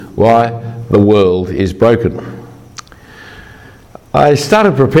Why the World is Broken. I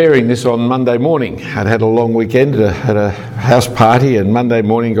started preparing this on Monday morning. I'd had a long weekend, had a house party, and Monday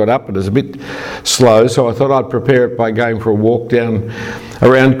morning got up. It was a bit slow, so I thought I'd prepare it by going for a walk down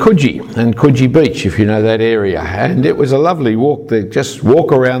around Coogee and Coogee Beach, if you know that area. And it was a lovely walk there. Just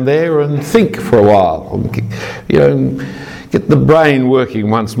walk around there and think for a while, get the brain working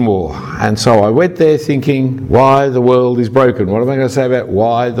once more. And so I went there thinking, why the world is broken. What am I going to say about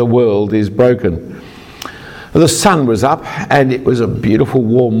why the world is broken? The sun was up and it was a beautiful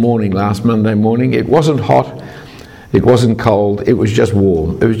warm morning last Monday morning. It wasn't hot, it wasn't cold, it was just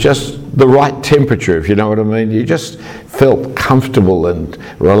warm. It was just the right temperature, if you know what I mean. You just felt comfortable and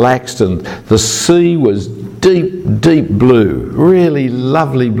relaxed, and the sea was deep, deep blue, really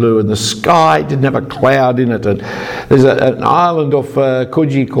lovely blue, and the sky didn't have a cloud in it. And there's an island off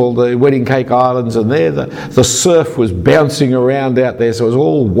Coogee called the Wedding Cake Islands, and there the surf was bouncing around out there, so it was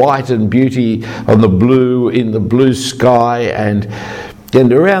all white and beauty on the blue, in the blue sky, and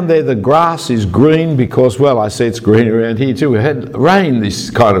around there the grass is green because, well, I say it's green around here too. We had rain this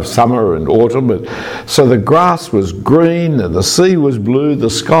kind of summer and autumn, so the grass was green and the sea was blue, the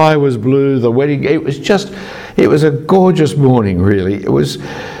sky was blue, it was a gorgeous morning, really.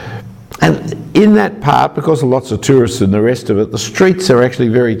 And in that part, because of lots of tourists and the rest of it, the streets are actually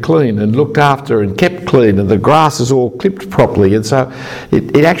very clean and looked after and kept clean, and the grass is all clipped properly, and so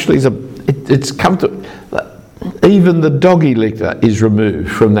it actually is it's come to. Even the doggy litter is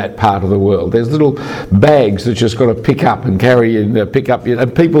removed from that part of the world. There's little bags that you've just got to pick up and carry and pick up,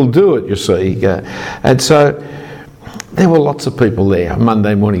 and people do it, you see. And so there were lots of people there on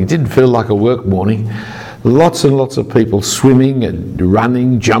Monday morning. It didn't feel like a work morning. Lots and lots of people swimming and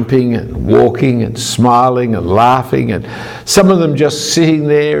running, jumping and walking and smiling and laughing, and some of them just sitting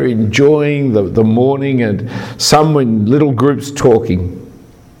there enjoying the morning, and some in little groups talking.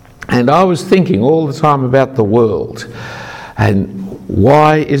 And I was thinking all the time about the world and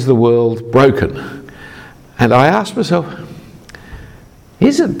why is the world broken? And I asked myself,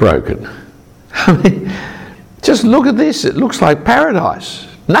 is it broken? I mean, just look at this. It looks like paradise.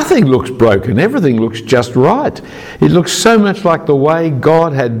 Nothing looks broken. Everything looks just right. It looks so much like the way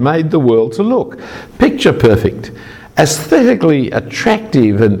God had made the world to look. Picture perfect, aesthetically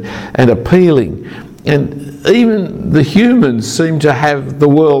attractive and appealing. And even the humans seem to have the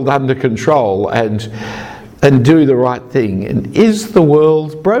world under control and do the right thing. And is the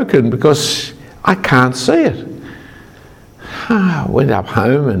world broken? Because I can't see it. I went up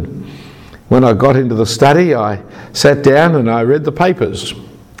home, and when I got into the study, I sat down and I read the papers.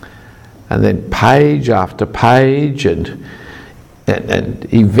 And then page after page and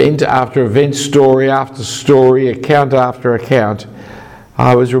event after event, story after story, account after account,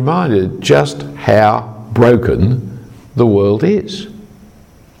 I was reminded just how broken the world is.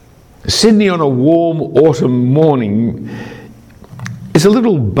 Sydney on a warm autumn morning is a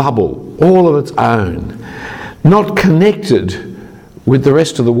little bubble all of its own, not connected with the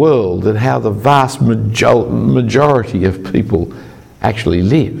rest of the world and how the vast majority of people actually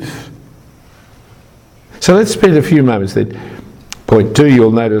live. So let's spend a few moments then. Point 2,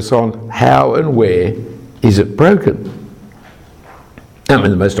 you'll notice on how and where is it broken. I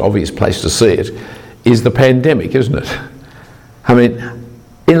mean, the most obvious place to see it is the pandemic, isn't it? I mean,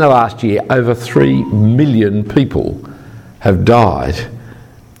 in the last year, over 3 million people have died.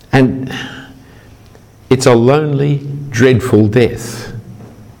 And it's a lonely, dreadful death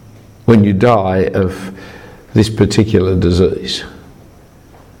when you die of this particular disease.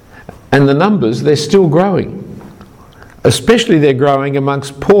 And the numbers, they're still growing. Especially they're growing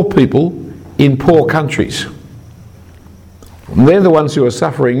amongst poor people in poor countries. They're the ones who are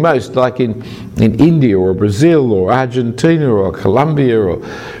suffering most, like in India or Brazil or Argentina or Colombia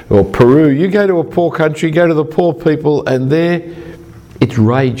or Peru. You go to a poor country, go to the poor people, and there it's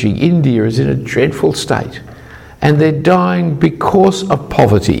raging. India is in a dreadful state. And they're dying because of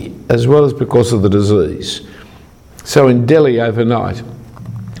poverty as well as because of the disease. So in Delhi overnight,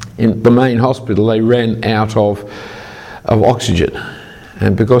 in the main hospital, they ran out of oxygen.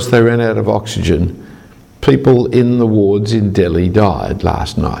 And because they ran out of oxygen, people in the wards in Delhi died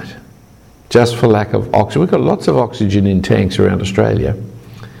last night, just for lack of oxygen. We've got lots of oxygen in tanks around Australia.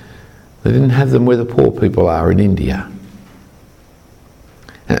 They didn't have them where the poor people are in India.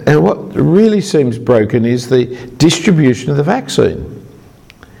 And what really seems broken is the distribution of the vaccine.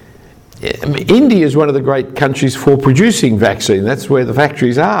 India is one of the great countries for producing vaccine. That's where the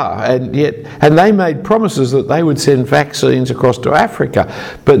factories are, and they made promises that they would send vaccines across to Africa.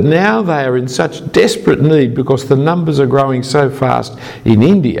 But now they are in such desperate need, because the numbers are growing so fast in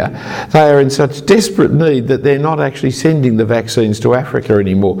India. They are in such desperate need that they're not actually sending the vaccines to Africa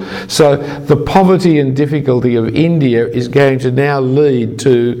anymore. So the poverty and difficulty of India is going to now lead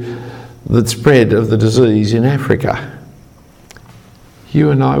to the spread of the disease in Africa.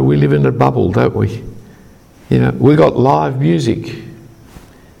 You and I, we live in a bubble, don't we? You know, we got live music.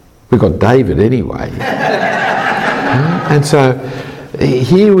 We got David anyway. And so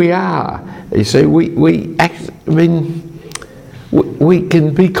here we are. You see, we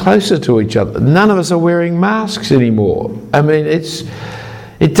can be closer to each other. None of us are wearing masks anymore. I mean,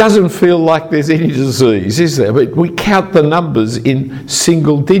 it doesn't feel like there's any disease, is there? But we count the numbers in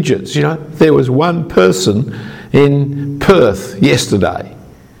single digits. You know, there was one person in Perth yesterday.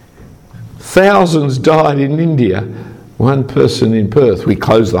 Thousands died in India. One person in Perth. We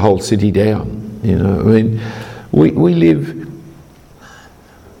closed the whole city down. You know, I mean, we live.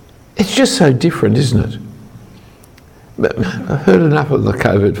 It's just so different, isn't it? I've heard enough of the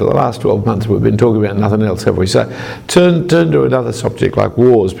COVID for the last 12 months. We've been talking about nothing else, have we? So turn to another subject like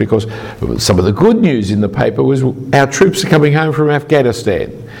wars, because some of the good news in the paper was our troops are coming home from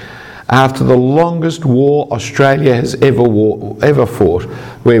Afghanistan. After the longest war Australia has ever fought,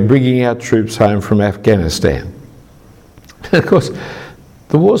 we're bringing our troops home from Afghanistan. Of course,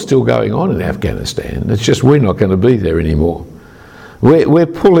 the war's still going on in Afghanistan. It's just we're not going to be there anymore. We're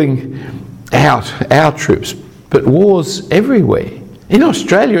pulling out our troops, but war's everywhere. In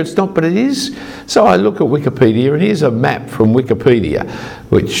Australia it's not, but it is. So I look at Wikipedia, and here's a map from Wikipedia,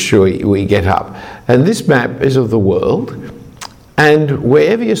 which we get up. And this map is of the world. And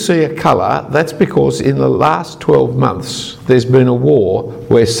wherever you see a colour, that's because in the last 12 months there's been a war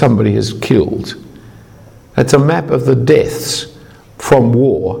where somebody is killed. It's a map of the deaths from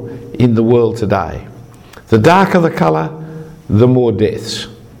war in the world today. The darker the colour, the more deaths.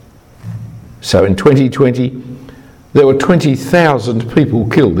 So in 2020, there were 20,000 people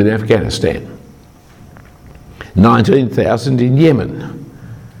killed in Afghanistan, 19,000 in Yemen.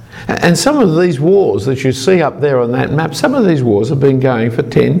 And some of these wars that you see up there on that map, some of these wars have been going for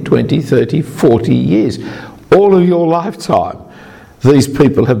 10, 20, 30, 40 years. All of your lifetime, these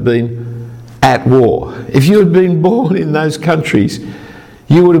people have been at war. If you had been born in those countries,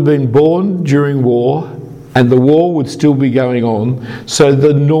 you would have been born during war, and the war would still be going on. So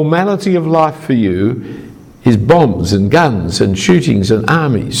the normality of life for you is bombs and guns and shootings and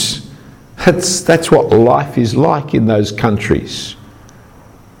armies. That's what life is like in those countries.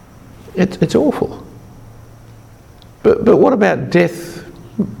 It's awful. But what about death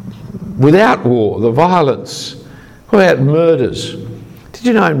without war, the violence? What about murders? Did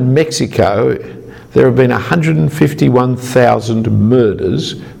you know in Mexico there have been 151,000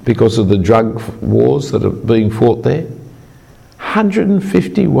 murders because of the drug wars that are being fought there?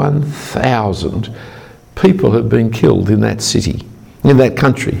 151,000 people have been killed in that city, in that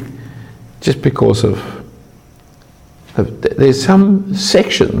country, just because of... There's some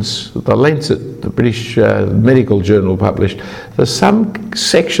sections, the Lancet, the British Medical Journal published, there's some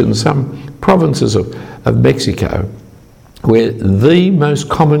sections, some provinces of Mexico where the most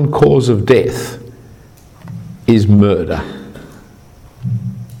common cause of death is murder.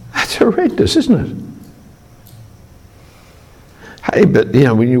 That's horrendous, isn't it? Hey, but you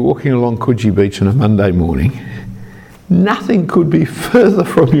know, when you're walking along Coogee Beach on a Monday morning, nothing could be further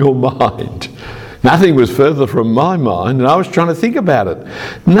from your mind. Nothing was further from my mind, and I was trying to think about it.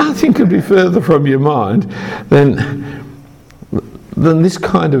 Nothing could be further from your mind than this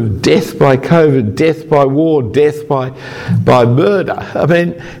kind of death by COVID, death by war, death by murder. I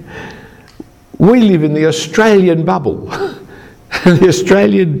mean, we live in the Australian bubble. The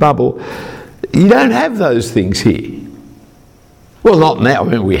Australian bubble, you don't have those things here. Well, not now. I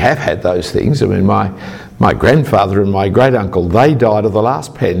mean, we have had those things. I mean, my grandfather and my great uncle, they died of the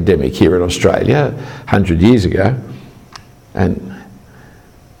last pandemic here in Australia 100 years ago. And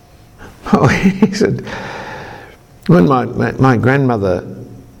he said, when my grandmother,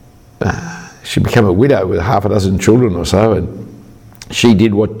 she became a widow with half a dozen children or so, and she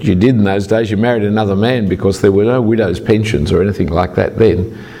did what you did in those days. You married another man because there were no widow's pensions or anything like that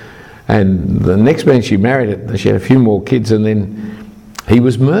then. And the next man she married, she had a few more kids, and then he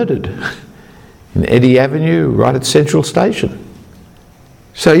was murdered in Eddy Avenue, right at Central Station.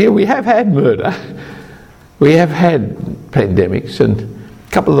 So yeah, we have had murder. We have had pandemics, and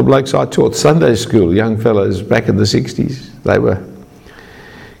a couple of the blokes I taught Sunday school, young fellows back in the 60s, they were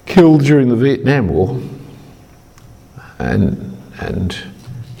killed during the Vietnam War. And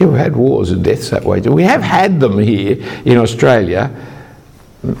Yeah, we've had wars and deaths that way. We have had them here in Australia,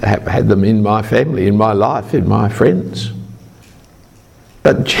 have had them in my family, in my life, in my friends.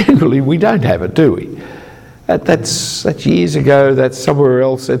 But generally we don't have it, do we? That's years ago, that's somewhere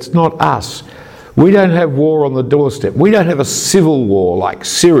else, it's not us. We don't have war on the doorstep. We don't have a civil war like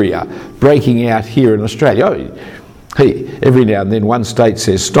Syria breaking out here in Australia. Hey, every now and then one state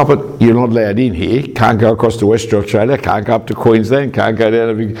says, stop it, you're not allowed in here, can't go across to Western Australia, can't go up to Queensland, can't go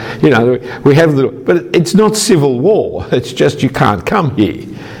down to, we have but it's not civil war, it's just you can't come here.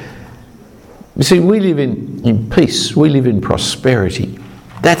 You see, we live in peace, we live in prosperity.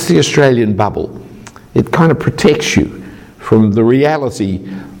 That's the Australian bubble. It kind of protects you from the reality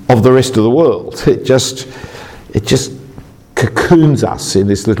of the rest of the world. It just cocoons us in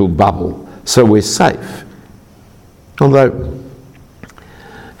this little bubble, so we're safe. Although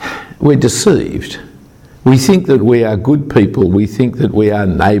we're deceived. We think that we are good people, we think that we are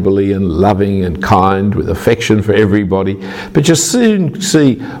neighbourly and loving and kind with affection for everybody, but you soon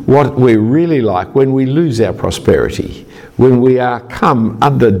see what we're really like when we lose our prosperity, when we are come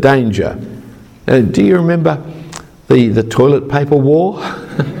under danger. Do you remember the toilet paper war?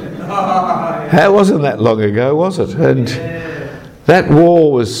 That wasn't that long ago, was it? And that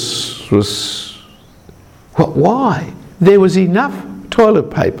war was why? There was enough toilet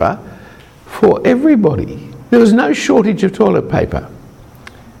paper for everybody. There was no shortage of toilet paper.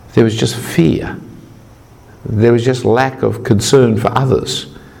 There was just fear. There was just lack of concern for others.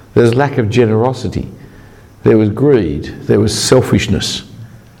 There was lack of generosity. There was greed. There was selfishness.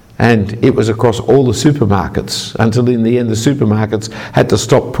 And it was across all the supermarkets until in the end the supermarkets had to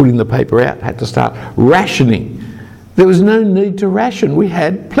stop putting the paper out, had to start rationing. There was no need to ration. We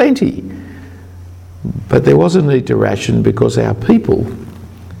had plenty. But there was a need to ration because our people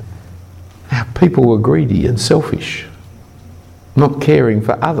were greedy and selfish, not caring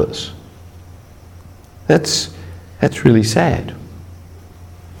for others. That's really sad.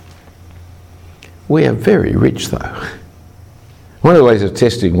 We are very rich though. One of the ways of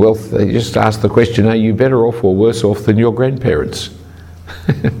testing wealth, they just ask the question, are you better off or worse off than your grandparents?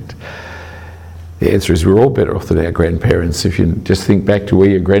 The answer is we're all better off than our grandparents. If you just think back to where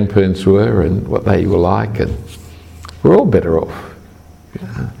your grandparents were and what they were like, and we're all better off.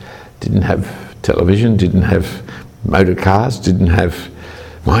 Didn't have television, didn't have motor cars, didn't have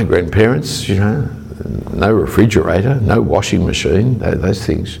my grandparents, no refrigerator, no washing machine, those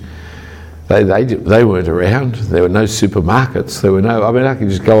things. They weren't around. There were no supermarkets. There were no. I mean, I can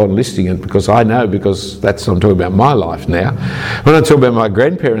just go on listing it because I know, because I'm talking about my life now. When I talk about my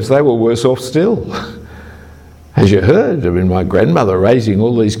grandparents, they were worse off still. As you heard, I mean, my grandmother raising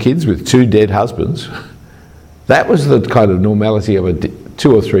all these kids with 2 dead husbands. That was the kind of normality of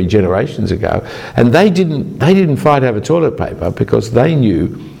 2 or 3 generations ago, and they didn't fight over toilet paper because they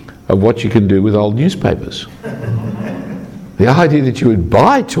knew of what you can do with old newspapers. The idea that you would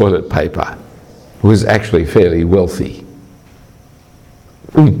buy toilet paper was actually fairly wealthy.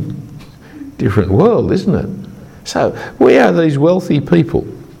 Different world, isn't it? So we are these wealthy people.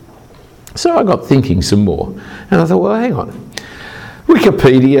 So I got thinking some more, and I thought, well, hang on.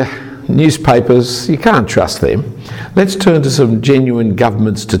 Wikipedia, newspapers, you can't trust them. Let's turn to some genuine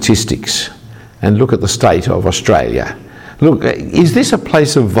government statistics and look at the state of Australia. Look, is this a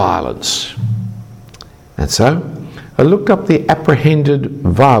place of violence? And so I looked up the apprehended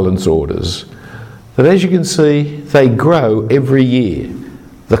violence orders, that as you can see, they grow every year.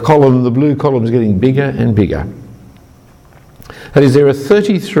 The blue column is getting bigger and bigger. That is, there are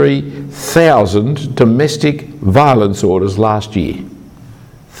 33,000 domestic violence orders last year.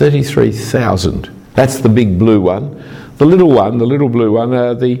 33,000. That's the big blue one. The little blue one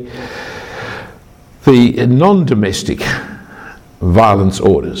are the non-domestic violence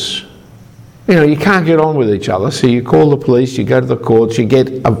orders. You can't get on with each other, so you call the police, you go to the courts, you get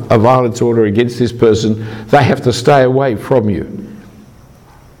a violence order against this person, they have to stay away from you.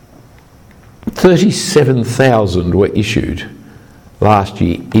 37,000 were issued last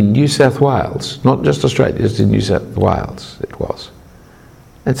year in New South Wales, not just Australia, just in New South Wales it was.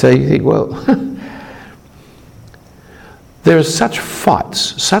 And so you think, well, there are such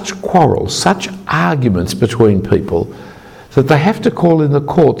fights, such quarrels, such arguments between people that they have to call in the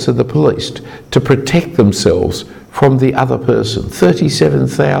courts and the police to protect themselves from the other person.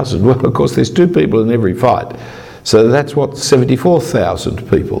 37,000. Well, of course, there's 2 people in every fight. So that's what 74,000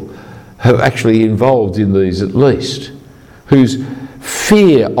 people have actually involved in these at least, whose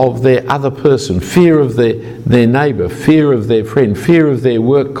fear of their other person, fear of their neighbour, fear of their friend, fear of their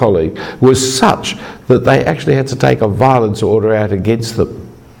work colleague was such that they actually had to take a violence order out against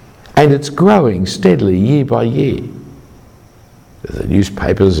them. And it's growing steadily year by year. The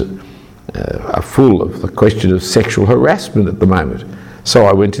newspapers are full of the question of sexual harassment at the moment. So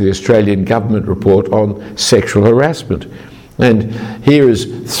I went to the Australian Government report on sexual harassment. And here is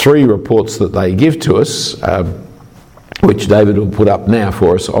 3 reports that they give to us, which David will put up now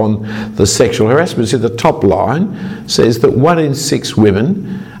for us, on the sexual harassment. So the top line says that 1 in 6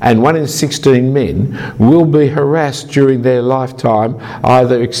 women and 1 in 16 men will be harassed during their lifetime,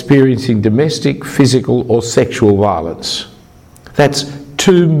 either experiencing domestic, physical or sexual violence. That's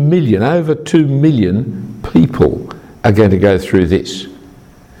 2 million, over 2 million people are going to go through this.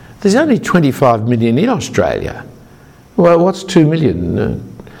 There's only 25 million in Australia. Well, what's 2 million? A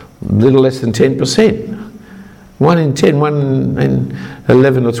little less than 10%. 1 in 10, 1 in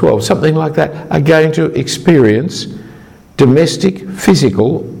 11 or 12, something like that, are going to experience domestic,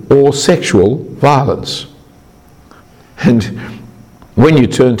 physical or sexual violence. And when you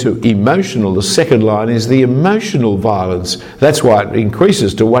turn to emotional, the second line is the emotional violence. That's why it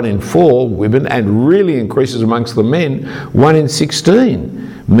increases to 1 in 4 women and really increases amongst the men, 1 in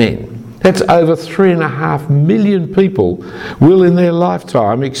 16 men. That's over 3.5 million people will in their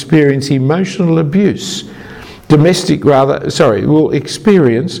lifetime experience emotional abuse. Will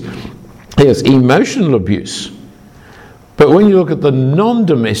experience, emotional abuse. But when you look at the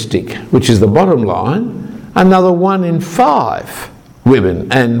non-domestic, which is the bottom line, another 1 in 5 women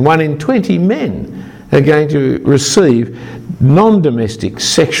and 1 in 20 men are going to receive non-domestic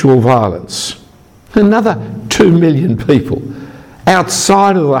sexual violence. Another 2 million people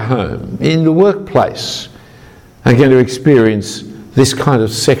outside of the home, in the workplace, are going to experience this kind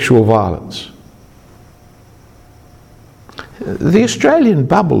of sexual violence. The Australian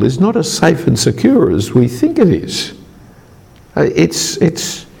bubble is not as safe and secure as we think it is. Look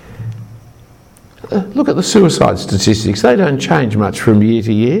at the suicide statistics. They don't change much from year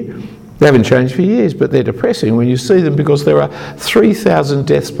to year. They haven't changed for years, but they're depressing when you see them, because there are 3,000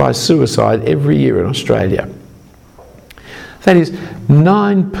 deaths by suicide every year in Australia. That is,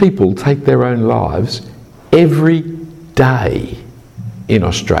 9 people take their own lives every day in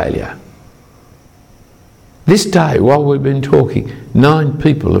Australia. This day, while we've been talking, 9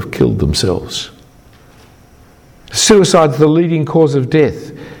 people have killed themselves. Suicide is the leading cause of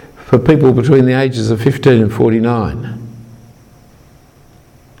death for people between the ages of 15 and 49.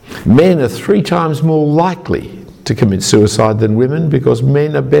 Men are 3 times more likely to commit suicide than women, because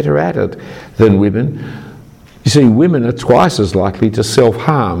men are better at it than women. You see, women are twice as likely to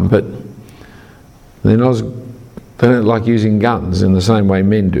self-harm, but they don't like using guns in the same way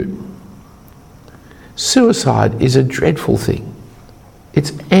men do. Suicide is a dreadful thing.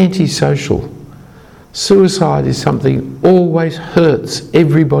 It's antisocial. Suicide is something that always hurts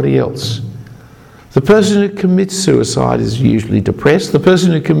everybody else. The person who commits suicide is usually depressed. The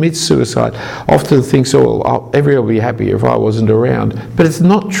person who commits suicide often thinks, everybody will be happier if I wasn't around. But it's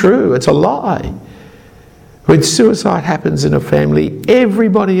not true. It's a lie. When suicide happens in a family,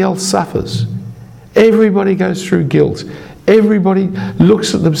 everybody else suffers. Everybody goes through guilt. Everybody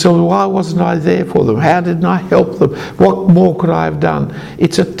looks at themselves, why wasn't I there for them? How didn't I help them? What more could I have done?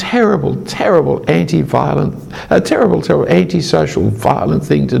 It's a terrible, terrible anti-social, violent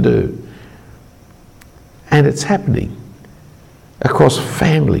thing to do. And it's happening across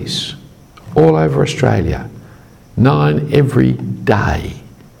families all over Australia. 9 every day.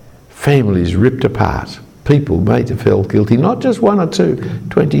 Families ripped apart. People made to feel guilty. Not just 1 or 2,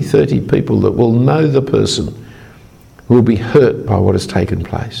 20, 30 people that will know the person will be hurt by what has taken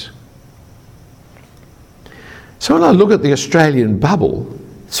place. So when I look at the Australian bubble,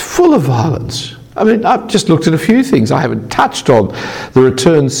 it's full of violence. I mean, I've just looked at a few things. I haven't touched on the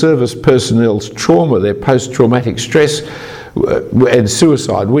return service personnel's trauma, their post-traumatic stress and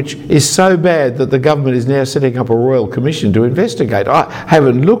suicide, which is so bad that the government is now setting up a royal commission to investigate. I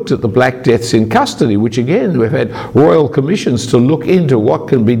haven't looked at the black deaths in custody, which again, we've had royal commissions to look into what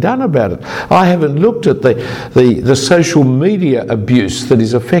can be done about it. I haven't looked at the social media abuse that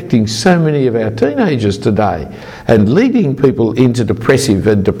is affecting so many of our teenagers today and leading people into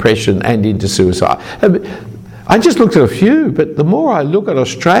depression and into suicide. I just looked at a few, but the more I look at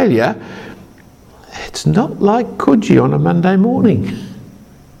Australia, it's not like Coogee on a Monday morning.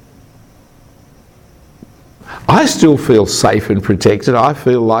 I still feel safe and protected. I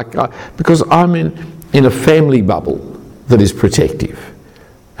feel like, because I'm in a family bubble that is protective.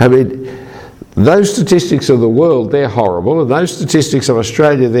 I mean, those statistics of the world, they're horrible, and those statistics of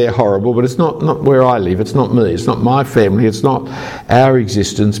Australia, they're horrible, but it's not where I live, it's not me, it's not my family, it's not our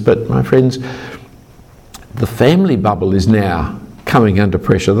existence. But my friends, the family bubble is now coming under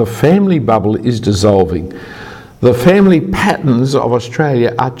pressure. The family bubble is dissolving. The family patterns of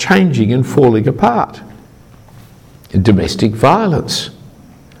Australia are changing and falling apart. domestic violence.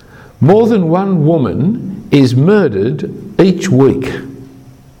 More than one woman is murdered each week.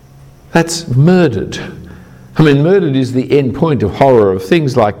 That's murdered. I mean, murdered is the end point of horror, of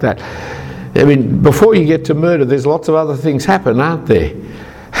things like that. I mean, before you get to murder, there's lots of other things happen, aren't there?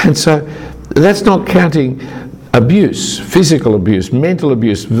 And so that's not counting abuse, physical abuse, mental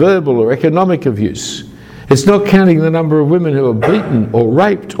abuse, verbal or economic abuse. It's not counting the number of women who are beaten or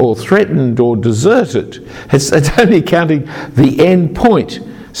raped or threatened or deserted. It's only counting the end point.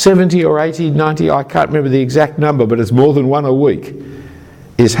 70 or 80, 90, I can't remember the exact number, but it's more than one a week,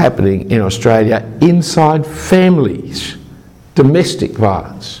 is happening in Australia inside families. Domestic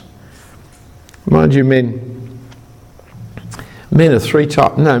violence. Mind you, men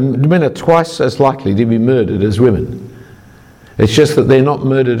are twice as likely to be murdered as women. It's just that they're not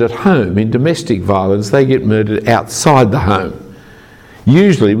murdered at home. In domestic violence, they get murdered outside the home,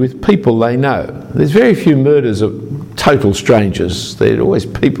 usually with people they know. There's very few murders of total strangers. They're always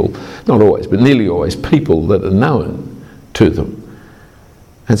people, not always, but nearly always people that are known to them.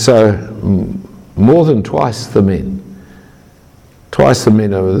 And so, more than twice the men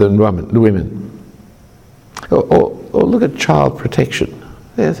than women. Or look at child protection.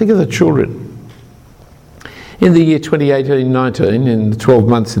 Yeah, think of the children. In the year 2018-19, in the 12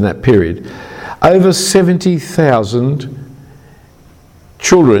 months in that period, over 70,000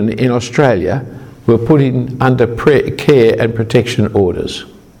 children in Australia were put in under care and protection orders.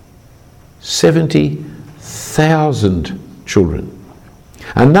 70,000 children.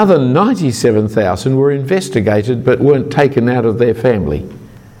 Another 97,000 were investigated but weren't taken out of their family.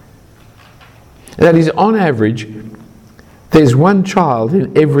 That is, on average, there's one child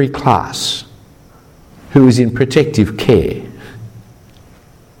in every class who is in protective care.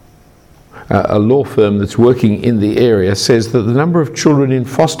 A law firm that's working in the area says that the number of children in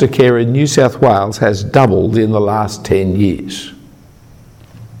foster care in New South Wales has doubled in the last 10 years.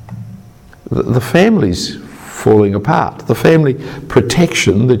 The family's falling apart. The family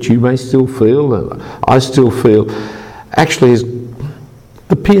protection that you may still feel, and I still feel, actually is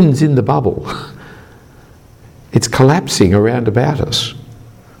the pins in the bubble. It's collapsing around about us.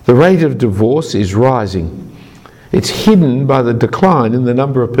 The rate of divorce is rising. It's hidden by the decline in the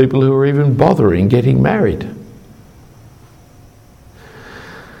number of people who are even bothering getting married.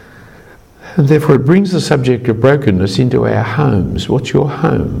 And therefore it brings the subject of brokenness into our homes. What's your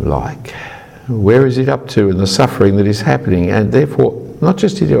home like? Where is it up to in the suffering that is happening? And therefore, not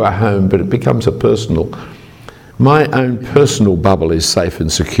just into our home, but it becomes a personal. My own personal bubble is safe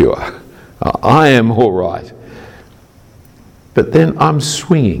and secure. I am all right. But then I'm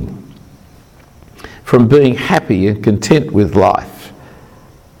swinging from being happy and content with life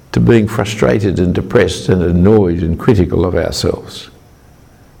to being frustrated and depressed and annoyed and critical of ourselves.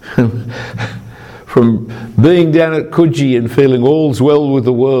 From being down at Coogee and feeling all's well with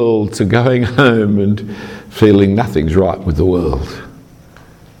the world to going home and feeling nothing's right with the world.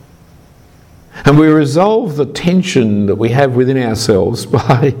 And we resolve the tension that we have within ourselves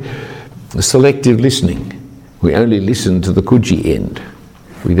by selective listening. We only listen to the Coogee end.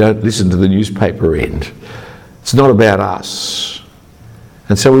 We don't listen to the newspaper end. It's not about us.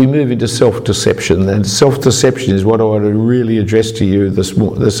 And so we move into self-deception, and self-deception is what I want to really address to you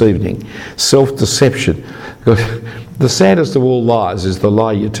this evening. Self-deception. The saddest of all lies is the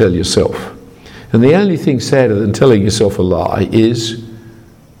lie you tell yourself. And the only thing sadder than telling yourself a lie is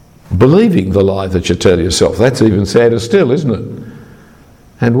believing the lie that you tell yourself. That's even sadder still, isn't it?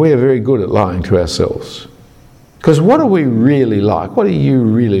 And we are very good at lying to ourselves. Because what are we really like? What are you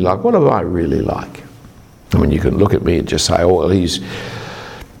really like? What am I really like? I mean, you can look at me and just say, oh, well, he's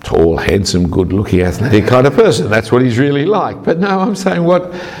tall, handsome, good-looking, athletic kind of person. That's what he's really like. But no, I'm saying,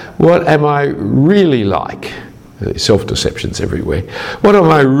 what am I really like? Self-deception's everywhere. What am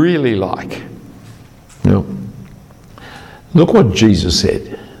I really like? No. Look what Jesus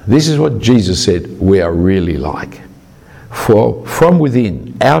said. This is what Jesus said we are really like. For from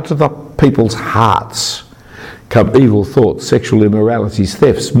within, out of the people's hearts, come evil thoughts, sexual immoralities,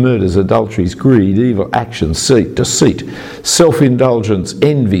 thefts, murders, adulteries, greed, evil actions, deceit, self-indulgence,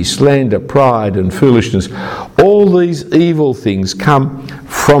 envy, slander, pride and foolishness. All these evil things come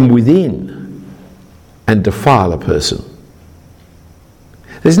from within and defile a person.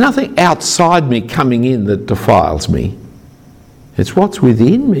 There's nothing outside me coming in that defiles me. It's what's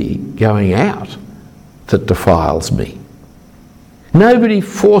within me going out that defiles me. Nobody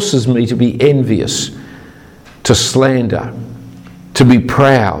forces me to be envious, to slander, to be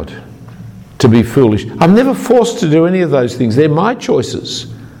proud, to be foolish. I'm never forced to do any of those things. They're my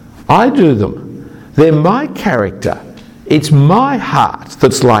choices. I do them. They're my character. It's my heart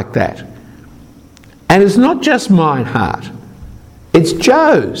that's like that. And it's not just my heart. It's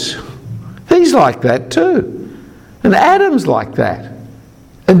Joe's. He's like that too. And Adam's like that.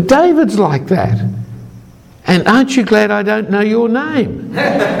 And David's like that. And aren't you glad I don't know your name?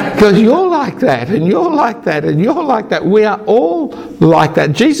 Because you're like that, and you're like that, and you're like that. We are all like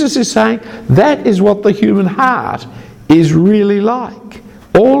that. Jesus is saying that is what the human heart is really like.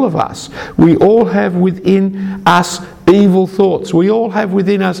 All of us. We all have within us evil thoughts. We all have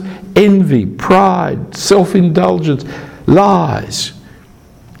within us envy, pride, self-indulgence, lies.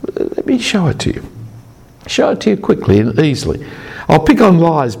 Let me show it to you. Show it to you quickly and easily. I'll pick on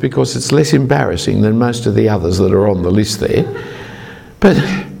lies because it's less embarrassing than most of the others that are on the list there. But,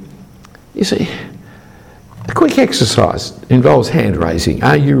 you see, a quick exercise involves hand raising.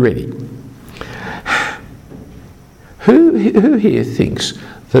 Are you ready? Who here thinks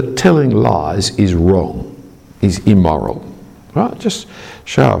that telling lies is wrong, is immoral? Right? Just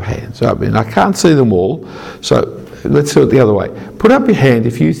show of hands. I mean, I can't see them all, so let's do it the other way. Put up your hand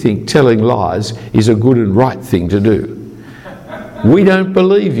if you think telling lies is a good and right thing to do. We don't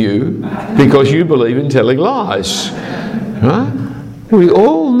believe you because you believe in telling lies. Right? We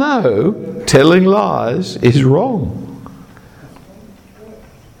all know telling lies is wrong.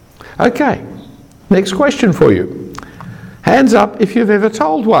 Okay, next question for you. Hands up if you've ever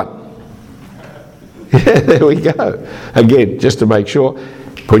told one. Yeah, there we go. Again, just to make sure,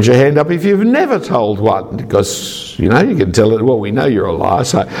 put your hand up if you've never told one, because, you know, you can tell it, well, we know you're a liar,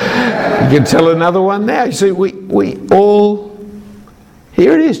 so you can tell another one now. You see, we all,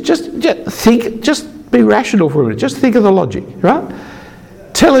 here it is, just think, just be rational for a minute, just think of the logic, right?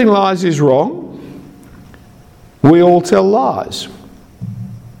 Telling lies is wrong. We all tell lies.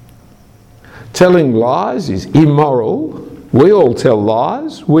 Telling lies is immoral. We all tell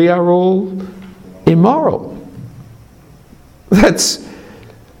lies. We are all immoral. That's...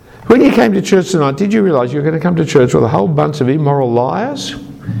 When you came to church tonight, did you realise you were going to come to church with a whole bunch of immoral liars?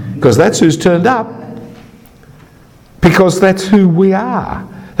 Because that's who's turned up. Because that's who we are.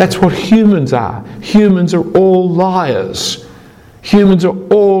 That's what humans are. Humans are all liars. Humans are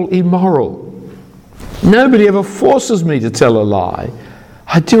all immoral. Nobody ever forces me to tell a lie.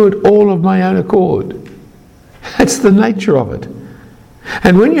 I do it all of my own accord. That's the nature of it.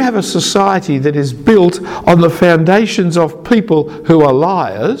 And when you have a society that is built on the foundations of people who are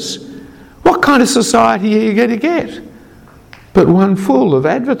liars, what kind of society are you going to get? But one full of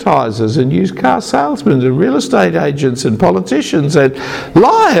advertisers and used car salesmen and real estate agents and politicians and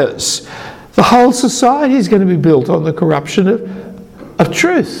liars. The whole society is going to be built on the corruption of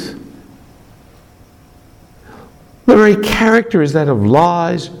truth. The very character is that of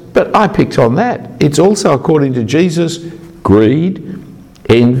lies, but I picked on that. It's also, according to Jesus, greed,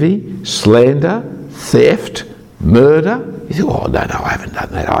 envy, slander, theft, murder. You think, oh, no, I haven't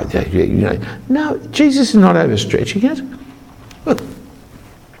done that. No, Jesus is not overstretching it. Look,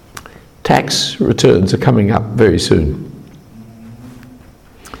 tax returns are coming up very soon.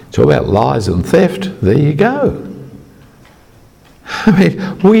 It's all about lies and theft. There you go. I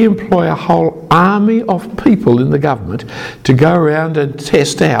mean, we employ a whole army of people in the government to go around and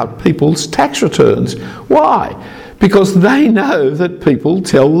test out people's tax returns. Why? Because they know that people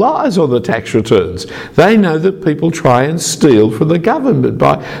tell lies on the tax returns. They know that people try and steal from the government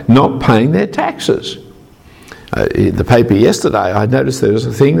by not paying their taxes. In the paper yesterday, I noticed there was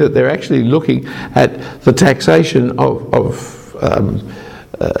a thing that they're actually looking at the taxation of I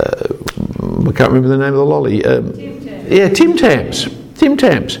can't remember the name of the lolly. Tim Tams. Tim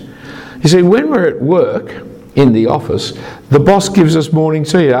Tams. You see, when we're at work in the office, the boss gives us morning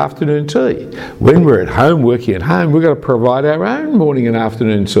tea, afternoon tea. When we're at home, working at home, we've got to provide our own morning and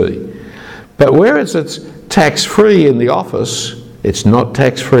afternoon tea. But whereas it's tax-free in the office, it's not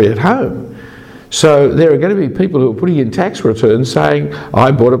tax-free at home. So there are going to be people who are putting in tax returns saying, I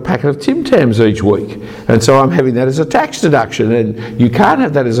bought a packet of Tim Tams each week, and so I'm having that as a tax deduction, and you can't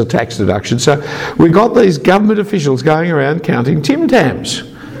have that as a tax deduction. So we've got these government officials going around counting Tim Tams.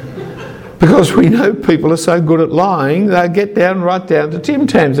 Because we know people are so good at lying, they'll get right down to Tim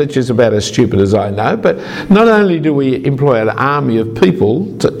Tams, which is about as stupid as I know. But not only do we employ an army of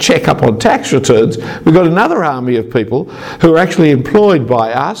people to check up on tax returns, we've got another army of people who are actually employed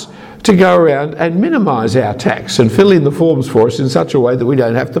by us to go around and minimise our tax and fill in the forms for us in such a way that we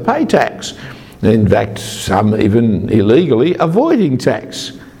don't have to pay tax. In fact, some even illegally avoiding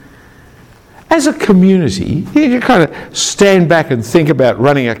tax. As a community, you kind of stand back and think about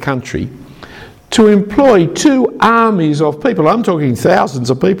running a country. To employ two armies of people, I'm talking thousands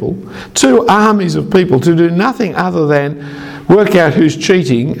of people, two armies of people to do nothing other than work out who's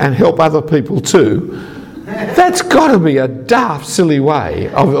cheating and help other people too. That's got to be a daft, silly way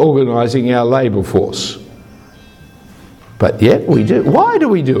of organising our labour force. But yet we do. Why do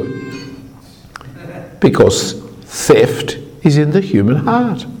we do it? Because theft is in the human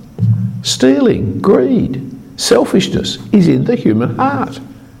heart. Stealing, greed, selfishness is in the human heart.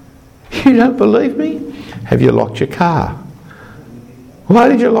 You don't believe me? Have you locked your car? Why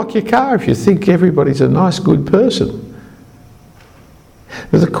did you lock your car if you think everybody's a nice, good person?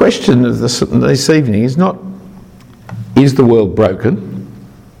 But the question of this evening is not, is the world broken?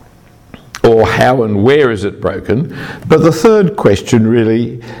 Or how and where is it broken? But the third question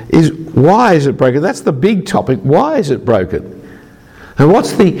really is, why is it broken? That's the big topic. Why is it broken? And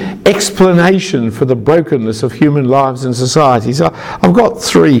what's the explanation for the brokenness of human lives and society? So I've got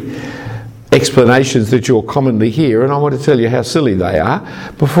three explanations that you'll commonly hear, and I want to tell you how silly they are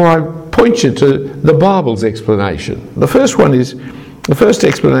before I point you to the Bible's explanation. The first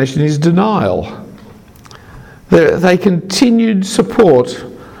explanation is denial. They continued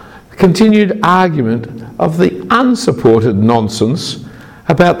argument of the unsupported nonsense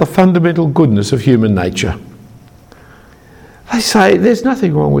about the fundamental goodness of human nature. They say, there's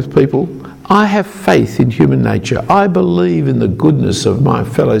nothing wrong with people. I have faith in human nature. I believe in the goodness of my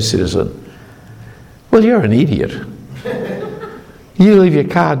fellow citizen. Well, you're an idiot. You leave your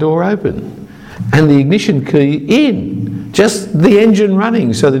car door open and the ignition key in, just the engine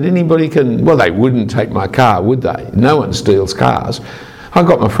running so that anybody can... Well, they wouldn't take my car, would they? No one steals cars. I've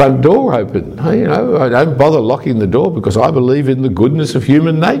got my front door open. You know, I don't bother locking the door because I believe in the goodness of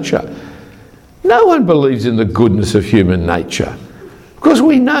human nature. No one believes in the goodness of human nature because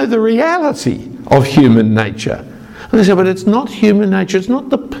we know the reality of human nature. And they say, but it's not human nature, it's not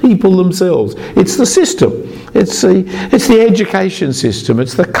the people themselves, it's the system. It's the education system,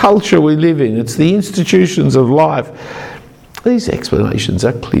 it's the culture we live in, it's the institutions of life. These explanations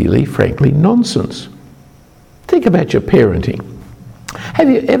are clearly, frankly, nonsense. Think about your parenting. Have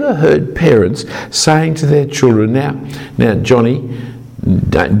you ever heard parents saying to their children, now Johnny,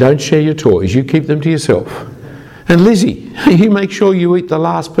 don't share your toys, you keep them to yourself. And Lizzie, you make sure you eat the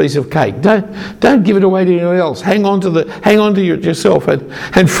last piece of cake. Don't give it away to anyone else. Hang on to it yourself.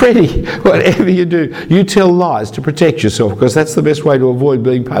 And Freddie, whatever you do, you tell lies to protect yourself because that's the best way to avoid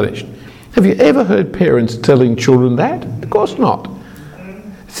being punished. Have you ever heard parents telling children that? Of course not.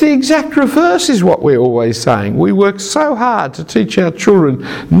 It's the exact reverse is what we're always saying. We work so hard to teach our children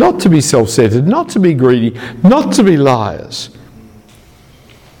not to be self-centred, not to be greedy, not to be liars.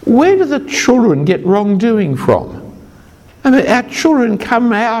 Where do the children get wrongdoing from? I mean, our children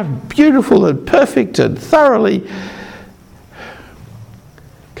come out beautiful and perfect and thoroughly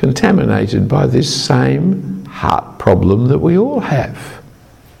contaminated by this same heart problem that we all have.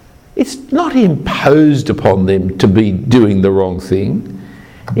 It's not imposed upon them to be doing the wrong thing.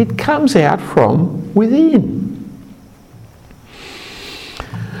 It comes out from within.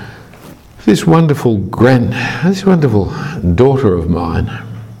 This wonderful daughter of mine,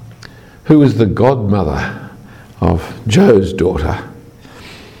 who was the godmother of Joe's daughter,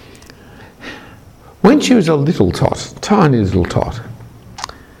 when she was a little tot, tiny little tot,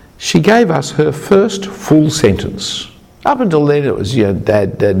 she gave us her first full sentence. Up until then it was,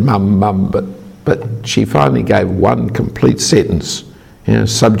 dad, mum, but she finally gave one complete sentence,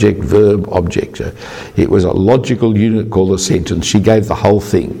 subject, verb, object. It was a logical unit called a sentence. She gave the whole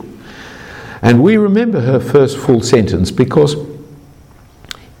thing. And we remember her first full sentence because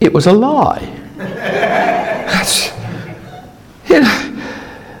it was a lie.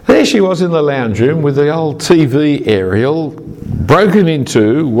 There she was in the lounge room with the old TV aerial broken in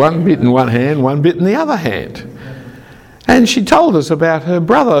two, one bit in one hand, one bit in the other hand. And she told us about her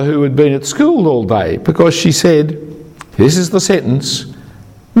brother who had been at school all day because she said, this is the sentence,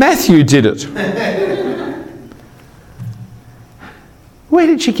 Matthew did it. Where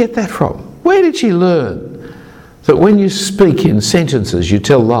did she get that from? Where did she learn that when you speak in sentences you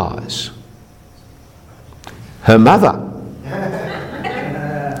tell lies? Her mother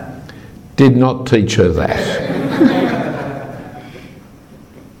did not teach her that.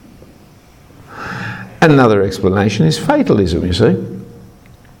 Another explanation is fatalism, you see.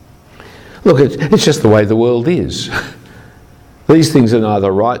 Look, it's just the way the world is. These things are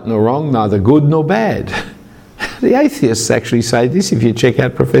neither right nor wrong, neither good nor bad. The atheists actually say this if you check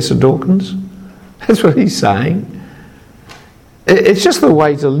out Professor Dawkins. That's what he's saying. It's just the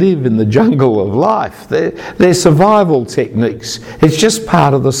way to live in the jungle of life. They're survival techniques. It's just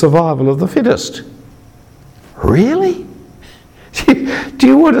part of the survival of the fittest. Really? Do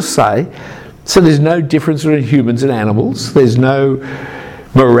you want to say, so there's no difference between humans and animals? There's no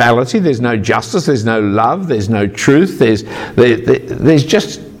morality, there's no justice, there's no love, there's no truth, there's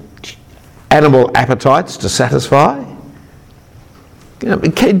just animal appetites to satisfy?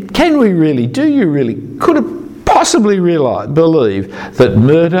 Can we really, do you really, could it possibly believe that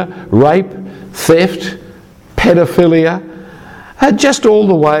murder, rape, theft, pedophilia are just all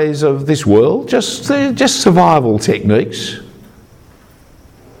the ways of this world, they're just survival techniques?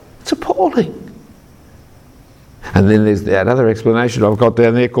 It's appalling. And then there's that other explanation I've got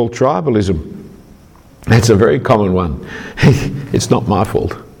down there called tribalism. That's a very common one. It's not my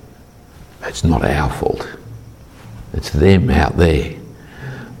fault. It's not our fault. It's them out there.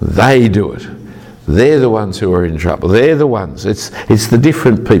 They do it. They're the ones who are in trouble. They're the ones. It's the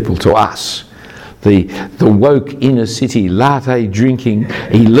different people to us. The woke inner city latte drinking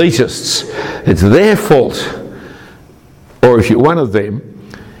elitists. It's their fault. Or if you're one of them,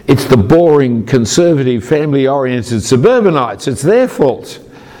 it's the boring, conservative, family-oriented suburbanites. It's their fault.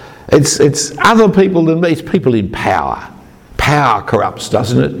 It's other people than me. It's people in power. Power corrupts,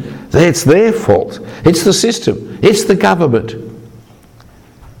 doesn't it? It's their fault. It's the system. It's the government.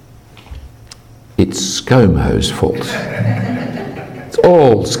 It's ScoMo's fault. It's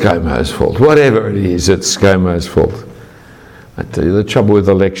all ScoMo's fault. Whatever it is, it's ScoMo's fault. I tell you, the trouble with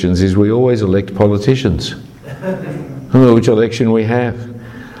elections is we always elect politicians. I don't know which election we have.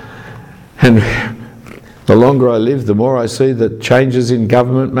 And the longer I live, the more I see that changes in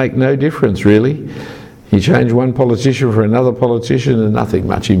government make no difference, really. You change one politician for another politician and nothing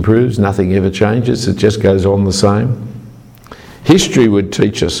much improves, nothing ever changes, it just goes on the same. History would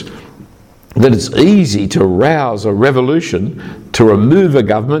teach us that it's easy to rouse a revolution, to remove a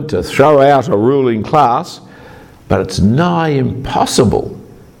government, to throw out a ruling class, but it's nigh impossible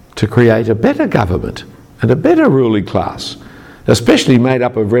to create a better government and a better ruling class, especially made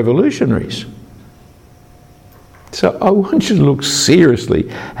up of revolutionaries. So I want you to look seriously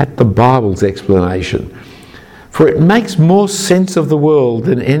at the Bible's explanation, for it makes more sense of the world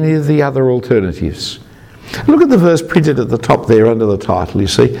than any of the other alternatives. Look at the verse printed at the top there under the title, you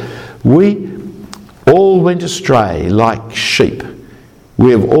see. We all went astray like sheep.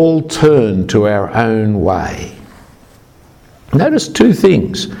 We have all turned to our own way. Notice two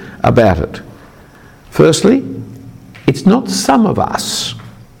things about it. Firstly, it's not some of us,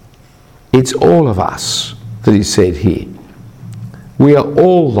 it's all of us that is said here. We are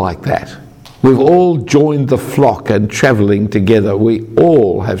all like that. We've all joined the flock and travelling together. We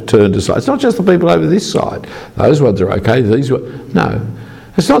all have turned aside. It's not just the people over this side. Those ones are okay, these ones... No.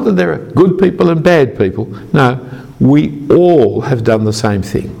 It's not that there are good people and bad people. No. We all have done the same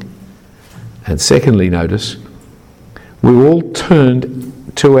thing. And secondly, notice, we all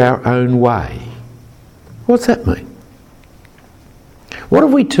turned to our own way. What's that mean? What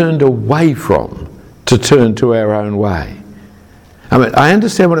have we turned away from to turn to our own way? I mean, I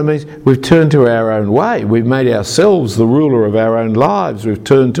understand what it means. We've turned to our own way. We've made ourselves the ruler of our own lives. We've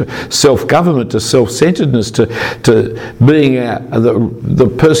turned to self-government, to self-centeredness, to being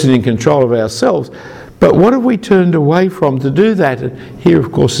the person in control of ourselves. But what have we turned away from to do that? And here,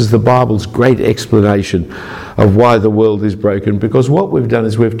 of course, is the Bible's great explanation of why the world is broken. Because what we've done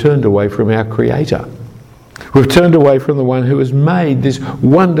is we've turned away from our Creator. We've turned away from the one who has made this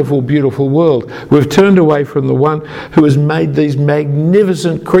wonderful, beautiful world. We've turned away from the one who has made these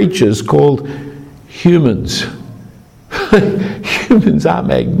magnificent creatures called humans. Humans are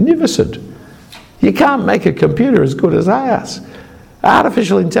magnificent. You can't make a computer as good as ours.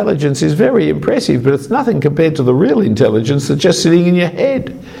 Artificial intelligence is very impressive, but it's nothing compared to the real intelligence that's just sitting in your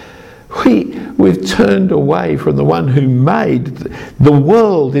head. We've turned away from the one who made the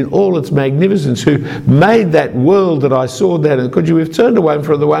world in all its magnificence, who made that world that I saw down in Coogee. We've turned away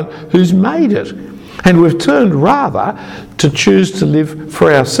from the one who's made it. And we've turned rather to choose to live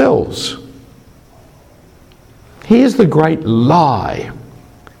for ourselves. Here's the great lie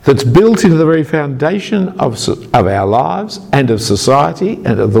that's built into the very foundation of our lives and of society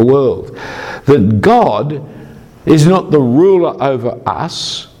and of the world. That God is not the ruler over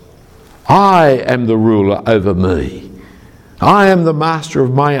us. I am the ruler over me. I am the master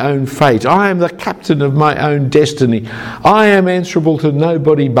of my own fate. I am the captain of my own destiny. I am answerable to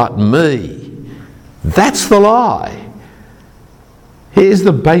nobody but me. That's the lie. Here's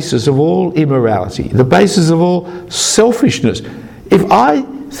the basis of all immorality, the basis of all selfishness. If I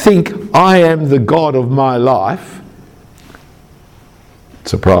think I am the God of my life,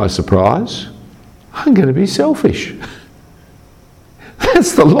 surprise, surprise, I'm going to be selfish.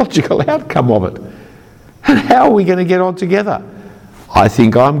 That's the logical outcome of it. And how are we going to get on together? I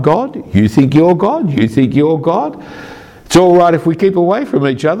think I'm God, you think you're God, you think you're God. It's all right if we keep away from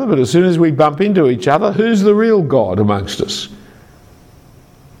each other, but as soon as we bump into each other, who's the real God amongst us?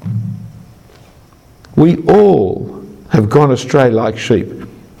 We all have gone astray like sheep.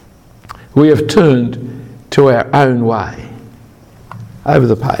 We have turned to our own way. Over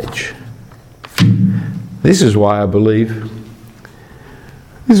the page. This is why I live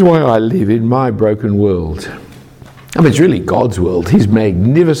in my broken world. I mean, it's really God's world, his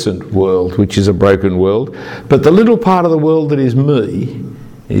magnificent world, which is a broken world. But the little part of the world that is me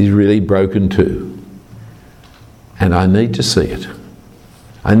is really broken too. And I need to see it.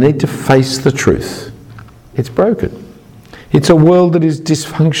 I need to face the truth. It's broken. It's a world that is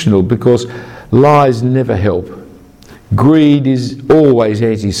dysfunctional because lies never help. Greed is always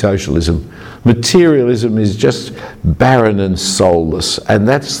anti-socialism. Materialism is just barren and soulless, and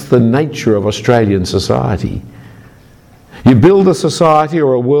that's the nature of Australian society. You build a society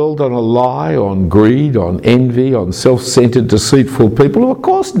or a world on a lie, on greed, on envy, on self-centred, deceitful people, well, of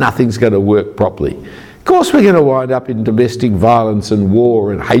course nothing's going to work properly. Of course we're going to wind up in domestic violence and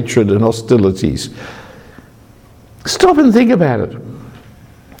war and hatred and hostilities. Stop and think about it.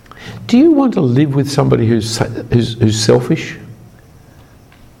 Do you want to live with somebody who's selfish?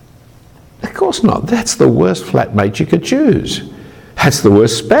 Of course not. That's the worst flatmate you could choose. That's the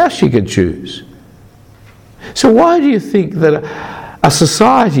worst spouse you could choose. So why do you think that a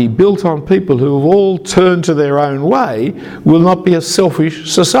society built on people who have all turned to their own way will not be a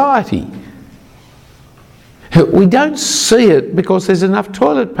selfish society? We don't see it because there's enough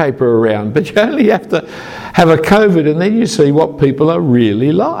toilet paper around, but you only have to have a COVID and then you see what people are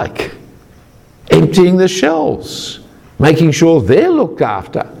really like. Emptying the shelves, making sure they're looked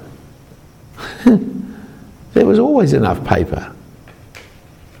after. There was always enough paper.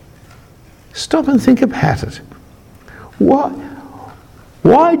 Stop and think about it.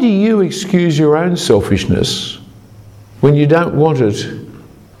 Why do you excuse your own selfishness when you don't want it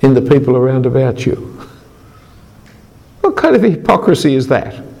in the people around about you? What kind of hypocrisy is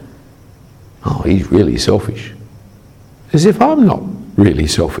that? Oh, he's really selfish. As if I'm not really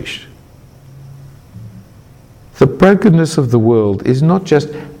selfish. The brokenness of the world is not just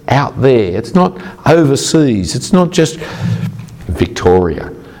out there. It's not overseas. It's not just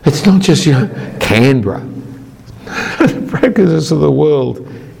Victoria. It's not just, Canberra. The brokenness of the world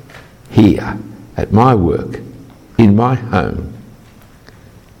here, at my work, in my home,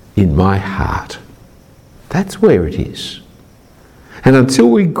 in my heart. That's where it is. And until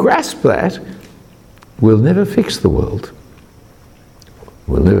we grasp that, we'll never fix the world.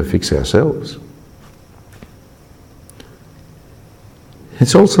 We'll never fix ourselves.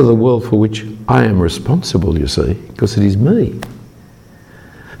 It's also the world for which I am responsible, you see, because it is me.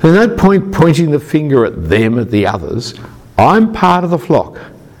 There's no point pointing the finger at them, at the others. I'm part of the flock.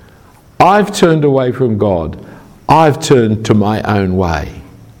 I've turned away from God. I've turned to my own way.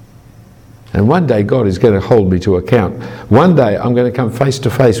 And one day God is going to hold me to account. One day I'm going to come face to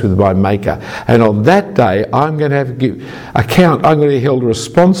face with my Maker. And on that day I'm going to have to give account. I'm going to be held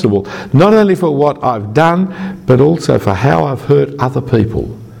responsible not only for what I've done, but also for how I've hurt other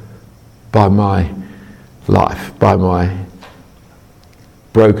people by my life, by my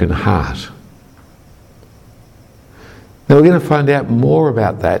broken heart. Now we're going to find out more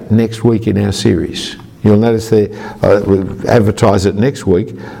about that next week in our series. You'll notice there, we'll advertise it next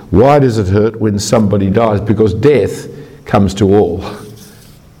week. Why does it hurt when somebody dies? Because death comes to all.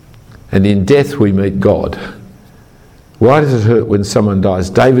 And in death we meet God. Why does it hurt when someone dies?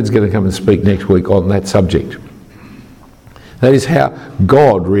 David's going to come and speak next week on that subject. That is how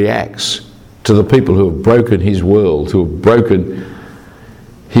God reacts to the people who have broken his world, who have broken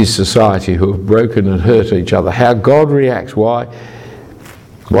his society, who have broken and hurt each other. How God reacts. Why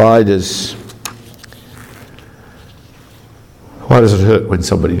does it hurt when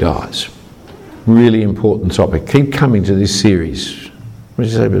somebody dies? Really important topic. Keep coming to this series. What do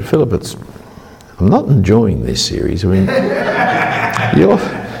you say, but Philip, I'm not enjoying this series. I mean,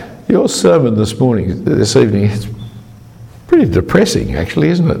 your sermon this evening, it's pretty depressing, actually,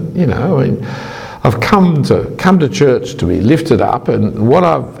 isn't it? I've come to church to be lifted up, and what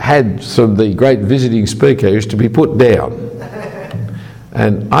I've had from the great visiting speaker is to be put down.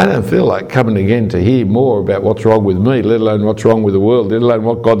 And I don't feel like coming again to hear more about what's wrong with me, let alone what's wrong with the world, let alone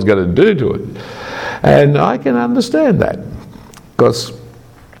what God's going to do to it. And I can understand that, because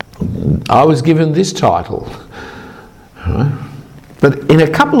I was given this title. But in a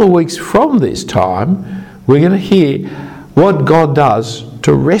couple of weeks from this time, we're going to hear what God does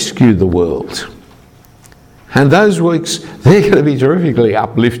to rescue the world. And those weeks, they're going to be terrifically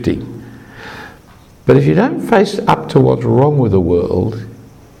uplifting. But if you don't face up to what's wrong with the world,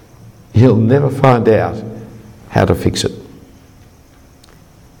 you'll never find out how to fix it.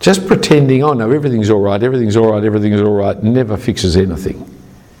 Just pretending, oh no, everything's all right, never fixes anything.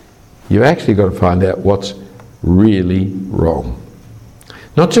 You've actually got to find out what's really wrong.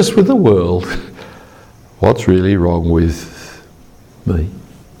 Not just with the world. What's really wrong with me?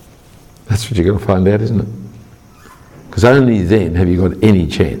 That's what you're going to find out, isn't it? Because only then have you got any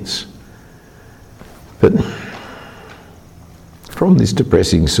chance. But from this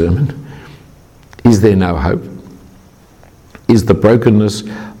depressing sermon, is there no hope? Is the brokenness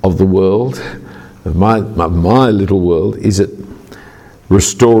of the world, of my little world, is it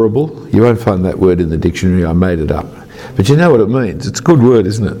restorable? You won't find that word in the dictionary, I made it up. But you know what it means. It's a good word,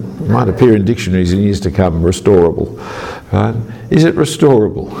 isn't it? It might appear in dictionaries in years to come, restorable. Right? Is it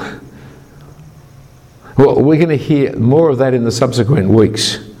restorable? Well, we're going to hear more of that in the subsequent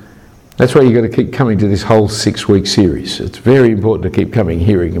weeks. That's why you've got to keep coming to this whole 6-week series. It's very important to keep coming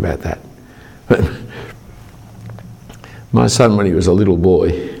hearing about that. But my son, when he was a little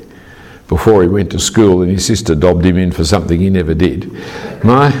boy, before he went to school and his sister dobbed him in for something he never did,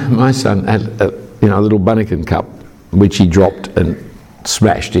 my son had a little Bunnikin cup, which he dropped and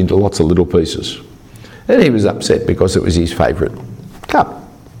smashed into lots of little pieces. And he was upset because it was his favourite cup,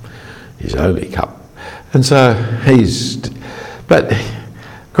 his only cup. And so but a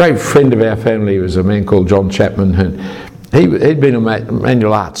great friend of our family was a man called John Chapman, and he'd been a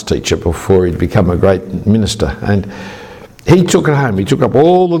manual arts teacher before he'd become a great minister. And he took it home. He took up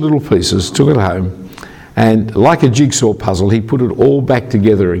all the little pieces, took it home, and like a jigsaw puzzle, he put it all back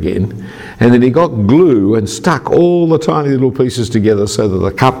together again. And then he got glue and stuck all the tiny little pieces together so that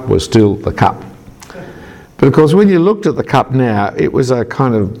the cup was still the cup. But of course, when you looked at the cup now, it was a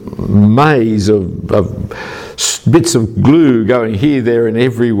kind of maze of bits of glue going here, there and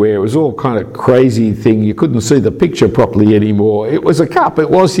everywhere. It was all kind of crazy thing. You couldn't see the picture properly anymore. It was a cup. It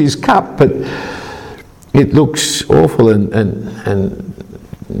was his cup, but it looks awful. And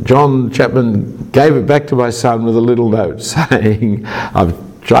John Chapman gave it back to my son with a little note saying,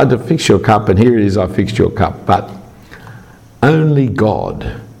 I've tried to fix your cup, and here it is, I fixed your cup. But only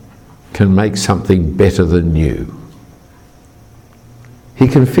God can make something better than you. He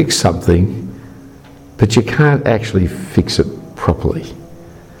can fix something, but you can't actually fix it properly.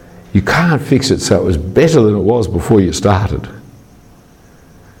 You can't fix it so it was better than it was before you started.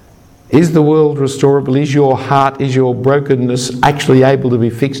 Is the world restorable? Is your heart, is your brokenness actually able to be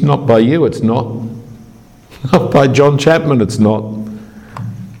fixed? Not by you, it's not. Not by John Chapman, it's not.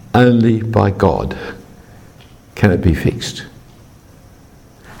 Only by God can it be fixed.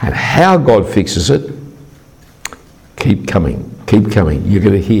 And how God fixes it, keep coming, keep coming. You're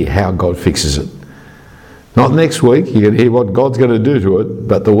going to hear how God fixes it. Not next week, you're going to hear what God's going to do to it,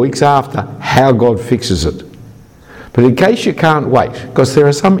 but the weeks after, how God fixes it. But in case you can't wait, because there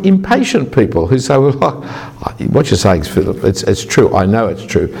are some impatient people who say, well, what you're saying is, Philip, it's true, I know it's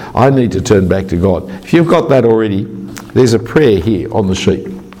true. I need to turn back to God. If you've got that already, there's a prayer here on the sheet.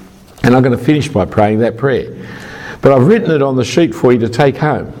 And I'm going to finish by praying that prayer. But I've written it on the sheet for you to take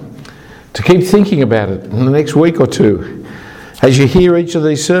home, to keep thinking about it in the next week or two. As you hear each of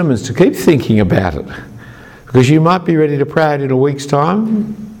these sermons, to keep thinking about it. Because you might be ready to pray it in a week's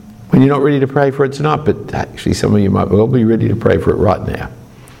time when you're not ready to pray for it tonight. But actually some of you might well be ready to pray for it right now.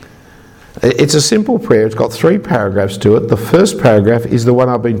 It's a simple prayer. It's got 3 paragraphs to it. The first paragraph is the one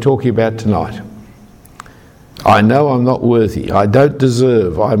I've been talking about tonight. I know I'm not worthy. I don't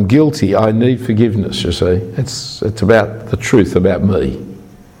deserve. I'm guilty. I need forgiveness, you see. It's about the truth about me.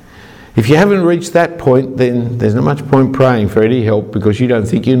 If you haven't reached that point, then there's not much point praying for any help because you don't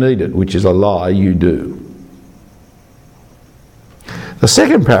think you need it, which is a lie, you do. The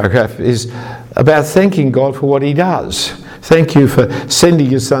second paragraph is about thanking God for what he does. Thank you for sending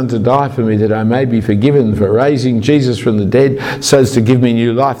your son to die for me that I may be forgiven, for raising Jesus from the dead so as to give me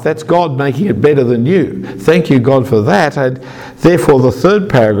new life. That's God making it better than you. Thank you, God, for that. And therefore, the third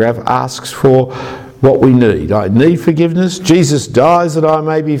paragraph asks for what we need. I need forgiveness. Jesus dies that I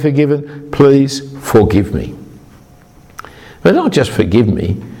may be forgiven. Please forgive me. But not just forgive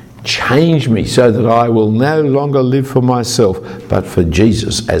me, change me so that I will no longer live for myself, but for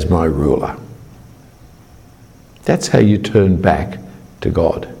Jesus as my ruler. That's how you turn back to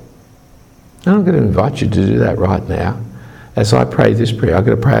God. And I'm going to invite you to do that right now. As I pray this prayer, I'm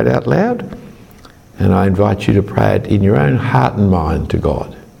going to pray it out loud, and I invite you to pray it in your own heart and mind to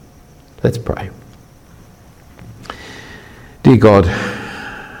God. Let's pray. Dear God,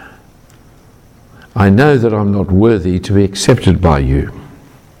 I know that I'm not worthy to be accepted by you.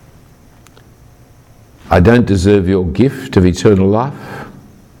 I don't deserve your gift of eternal life.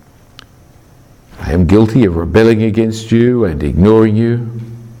 I am guilty of rebelling against you and ignoring you,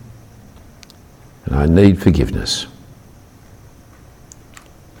 and I need forgiveness.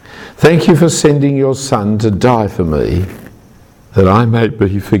 Thank you for sending your Son to die for me, that I may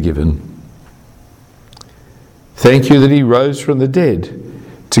be forgiven. Thank you that he rose from the dead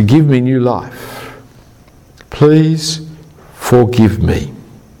to give me new life. Please forgive me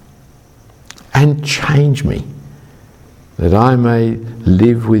and change me, that I may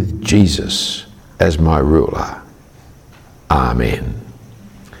live with Jesus as my ruler. Amen.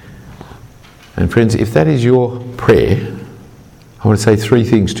 And friends, if that is your prayer, I want to say three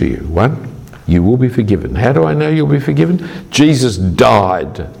things to you. One, you will be forgiven. How do I know you'll be forgiven? Jesus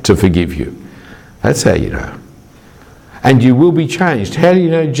died to forgive you. That's how you know. And you will be changed. How do you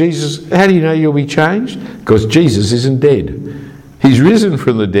know you'll be changed? Because Jesus isn't dead. He's risen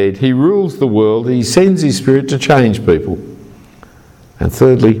from the dead. He rules the world. He sends his Spirit to change people. And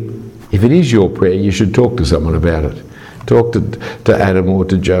thirdly, if it is your prayer, you should talk to someone about it. Talk to Adam or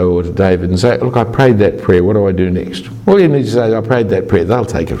to Joe or to David and say, look, I prayed that prayer. What do I do next? All you need to say is, I prayed that prayer. They'll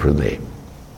take it from there.